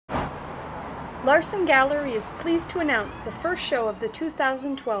Larson Gallery is pleased to announce the first show of the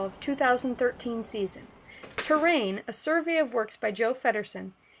 2012-2013 season. Terrain, a survey of works by Joe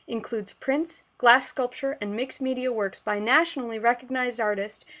Feddersen, includes prints, glass sculpture, and mixed media works by nationally recognized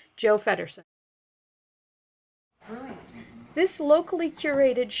artist Joe Feddersen. This locally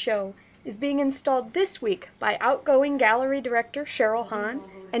curated show is being installed this week by outgoing gallery director Cheryl Hahn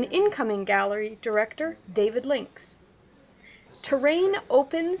and incoming gallery director David Links. Terrain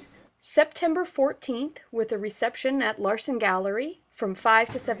opens September 14th with a reception at Larson Gallery from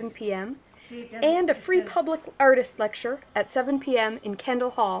 5 to 7 p.m. and a free public artist lecture at 7 p.m. in Kendall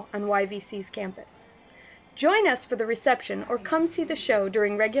Hall on YVC's campus. Join us for the reception or come see the show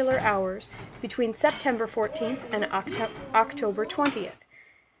during regular hours between September 14th and October 20th.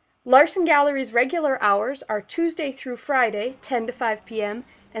 Larson Gallery's regular hours are Tuesday through Friday, 10 to 5 p.m.,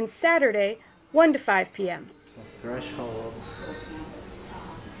 and Saturday, 1 to 5 p.m. Threshold.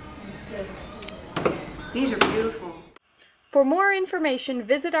 These are beautiful. For more information,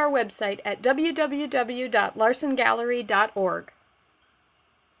 visit our website at www.larsongallery.org.